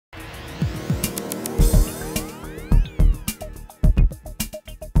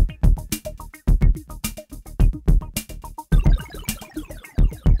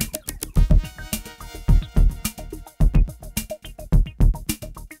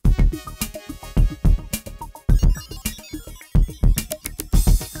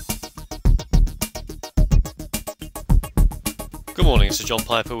Greetings to John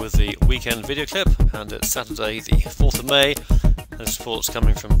Piper with the weekend video clip, and it's Saturday the 4th of May. Those thoughts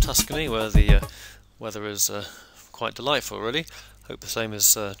coming from Tuscany, where the weather is quite delightful really. Hope the same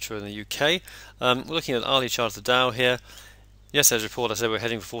is true in the UK. We're looking at hourly chart of the Dow here. Yesterday's report I said we're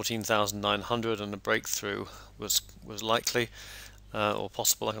heading for 14,900 and a breakthrough was likely or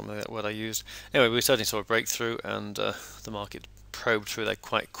possible. I can't remember that word I used. Anyway, we certainly saw a breakthrough, and the market probed through there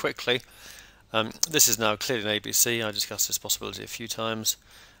quite quickly. This is now clearly an ABC. I discussed this possibility a few times.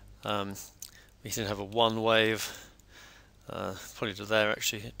 We didn't have a one wave, probably to there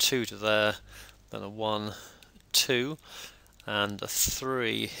actually, a 2 to there, then a 1, 2, and a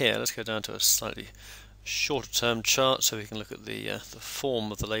 3 here. Let's go down to a slightly shorter term chart so we can look at the form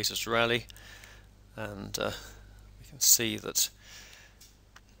of the latest rally, and we can see that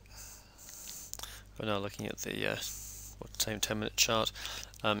we're now looking at the same 10-minute chart.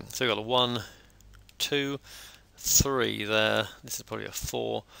 So we've got a 1, 2, 3 there. This is probably a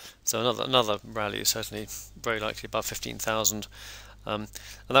 4. So another rally is certainly very likely above 15,000, and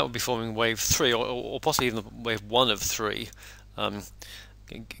that would be forming wave 3, or possibly even wave 1 of 3.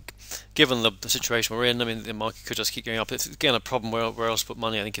 Given the situation we're in, I mean, the market could just keep going up. It's again a problem where else to put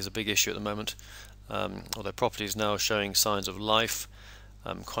money. I think is a big issue at the moment. Although property is now showing signs of life.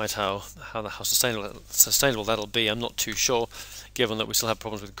 Quite how sustainable that'll be, I'm not too sure, given that we still have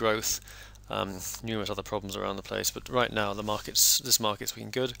problems with growth, numerous other problems around the place. But right now, this market's looking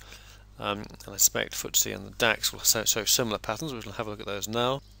good, and I expect FTSE and the DAX will show similar patterns. We'll have a look at those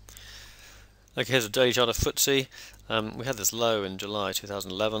now. Okay, here's a daily chart of FTSE. We had this low in July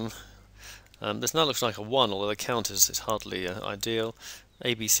 2011. This now looks like a 1, although the count is hardly ideal.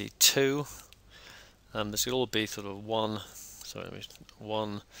 ABC 2. This could all be sort of 1. So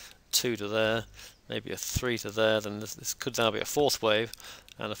 1, 2 to there, maybe a 3 to there. Then this could now be a 4th wave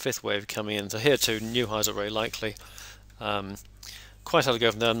and a 5th wave coming in. So here too, new highs are very likely. Quite how to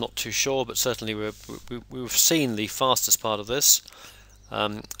go from there, I'm not too sure, but certainly we've seen the fastest part of this.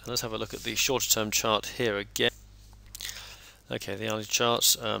 Let's have a look at the shorter term chart here again. Okay, the hourly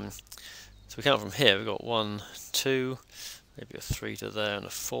charts. So we count from here. We've got 1, 2, maybe a 3 to there, and a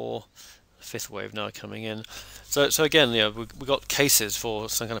 4. 5th wave now coming in. So again, we've got cases for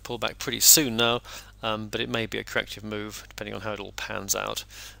some kind of pullback pretty soon now, but it may be a corrective move depending on how it all pans out.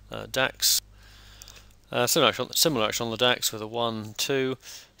 DAX, similar action on the DAX with a 1, 2,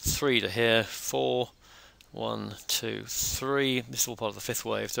 3 to here, 4, 1, 2, 3. This is all part of the 5th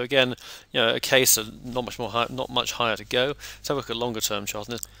wave. So again, a case of not much higher to go. Let's have a look at longer term chart.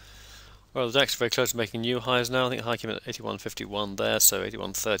 Well, the DAX is very close to making new highs now. I think the high came in at 81.51 there, so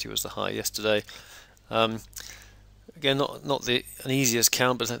 81.30 was the high yesterday. Again, not an easiest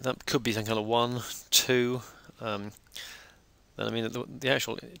count, but that could be some kind of 1, 2. Then I mean, the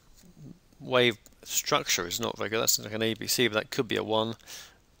actual wave structure is not very good. That's like an ABC, but that could be a 1,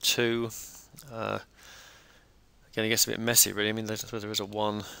 2. Again, it gets a bit messy, really. I mean, there is a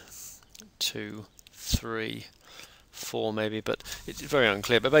 1, 2, 3. 4 maybe, but it's very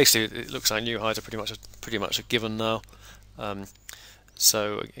unclear. But basically, it looks like new highs are pretty much a given now.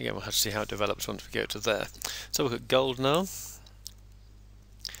 So again, we'll have to see how it develops once we get to there. So look at gold now.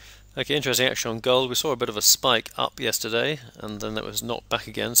 Okay, interesting action on gold. We saw a bit of a spike up yesterday, and then that was knocked back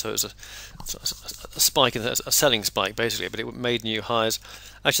again. So it was a spike, a selling spike basically, but it made new highs.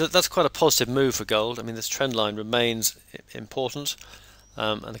 Actually, that's quite a positive move for gold. I mean, this trend line remains important.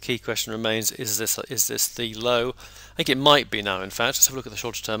 And the key question remains: is this the low? I think it might be now. In fact, let's have a look at the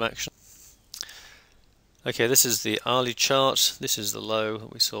shorter term action. Okay, this is the hourly chart. This is the low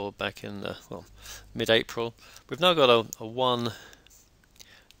that we saw back in mid-April. We've now got a 1,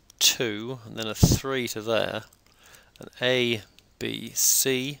 2, and then a 3 to there, an A, B,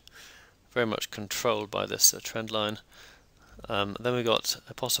 C, very much controlled by this trend line. Then we've got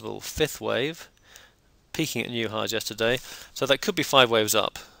a possible 5th wave, peaking at new highs yesterday, so that could be 5 waves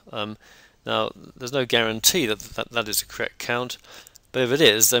up. Now, there's no guarantee that is a correct count, but if it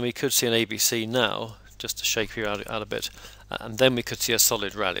is, then we could see an ABC now, just to shake you out a bit, and then we could see a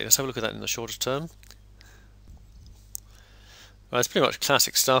solid rally. Let's have a look at that in the shorter term. Well, it's pretty much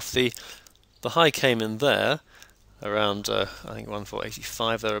classic stuff. The high came in there, around, I think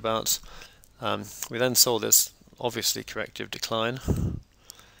 1485 thereabouts. We then saw this obviously corrective decline,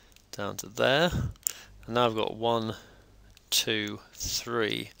 down to there. And now I've got 1, 2,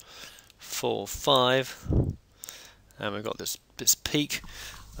 3, 4, 5, and we've got this peak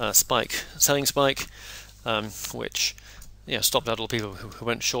spike, selling spike, which stopped out all the people who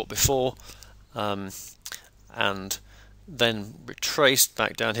went short before, and then retraced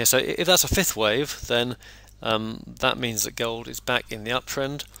back down here. So if that's a 5th wave, then that means that gold is back in the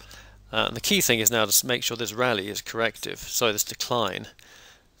uptrend. And the key thing is now to make sure this rally is corrective. So this decline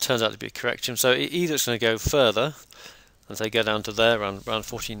turns out to be a correction. So either it's going to go further, and say go down to there around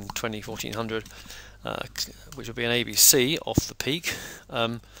 1420, 1400, which will be an ABC off the peak.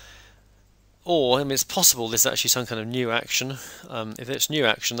 Or, I mean, it's possible there's actually some kind of new action. If it's new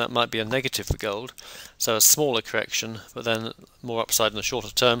action, that might be a negative for gold, so a smaller correction, but then more upside in the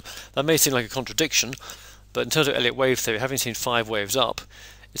shorter term. That may seem like a contradiction, but in terms of Elliott wave theory, having seen 5 waves up,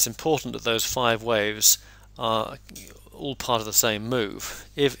 it's important that those 5 waves are all part of the same move.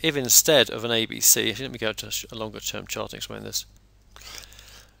 If instead of an ABC, let me go to a longer term chart and explain this.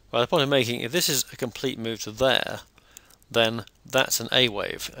 Well, the point I'm making, if this is a complete move to there, then that's an A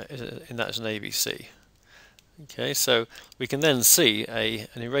wave, and that's an ABC. Okay, so we can then see an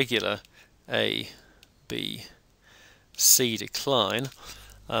irregular A, B, C decline,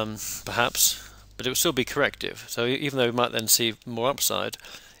 perhaps, but it will still be corrective. So even though we might then see more upside, it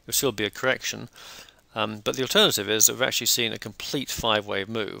will still be a correction. But the alternative is that we've actually seen a complete 5-wave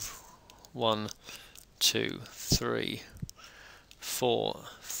move. 1, 2, 3, 4,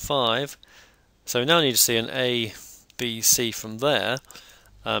 5. So we now need to see an A, B, C from there,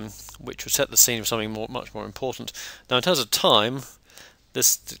 which would set the scene for something much more important. Now, in terms of time,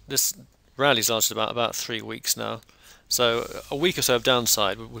 this rally's lasted about 3 weeks now, so a week or so of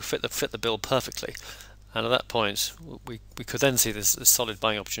downside would fit the bill perfectly, and at that point we could then see this solid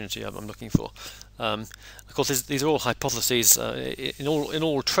buying opportunity I'm looking for. Of course, these are all hypotheses. In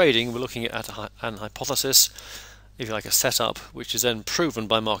all trading, we're looking at an hypothesis, if you like, a setup, which is then proven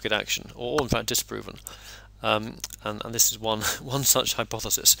by market action, or in fact disproven. And this is one such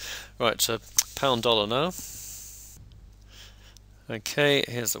hypothesis. Right, so pound dollar now. Okay,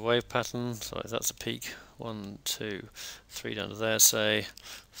 here's the wave pattern. So that's a peak. 1, 2, 3 down to there, say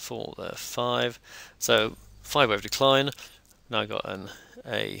 4 there, 5. So 5-wave decline. Now I've got an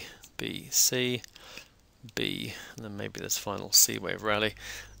A, B, C, B, and then maybe this final C wave rally.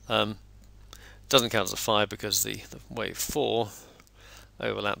 Doesn't count as a 5 because the wave 4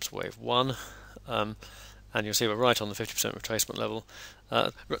 overlaps wave 1. And you'll see we're right on the 50% retracement level.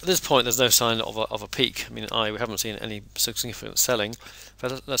 At this point, there's no sign of a peak. I mean, we haven't seen any significant selling.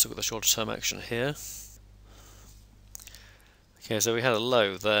 But let's look at the shorter term action here. Okay, so we had a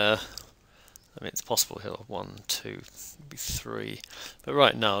low there. I mean, it's possible here, 1, 2, maybe 3. But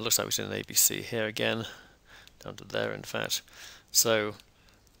right now, it looks like we've seen an ABC here again, down to there, in fact. So,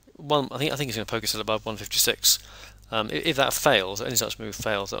 I think it's going to poke us at above 156. If that fails, any such move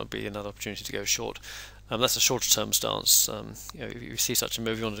fails, that would be another opportunity to go short. That's a shorter term stance. If you see such a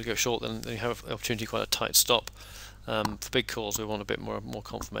move, you want to go short, then you have an opportunity, quite a tight stop. For big calls, we want a bit more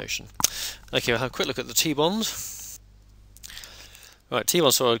confirmation. Okay, we'll have a quick look at the T-bond. Right,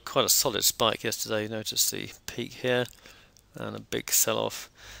 T-bond saw quite a solid spike yesterday. You notice the peak here and a big sell-off.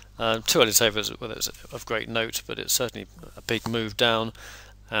 Too early to say whether it's of great note, but it's certainly a big move down,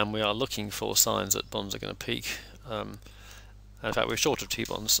 and we are looking for signs that bonds are going to peak. And in fact, we're short of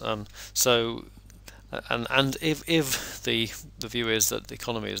T-bonds. And if the view is that the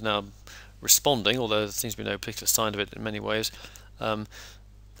economy is now responding, although there seems to be no particular sign of it in many ways,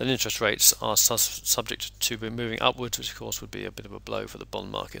 then interest rates are subject to be moving upwards, which of course would be a bit of a blow for the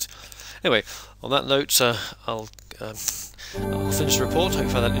bond market. Anyway, on that note, I'll finish the report. Hope you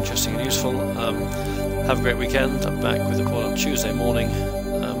found that interesting and useful. Have a great weekend. I'm back with the report on Tuesday morning.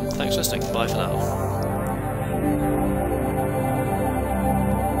 Thanks for listening. Bye for now.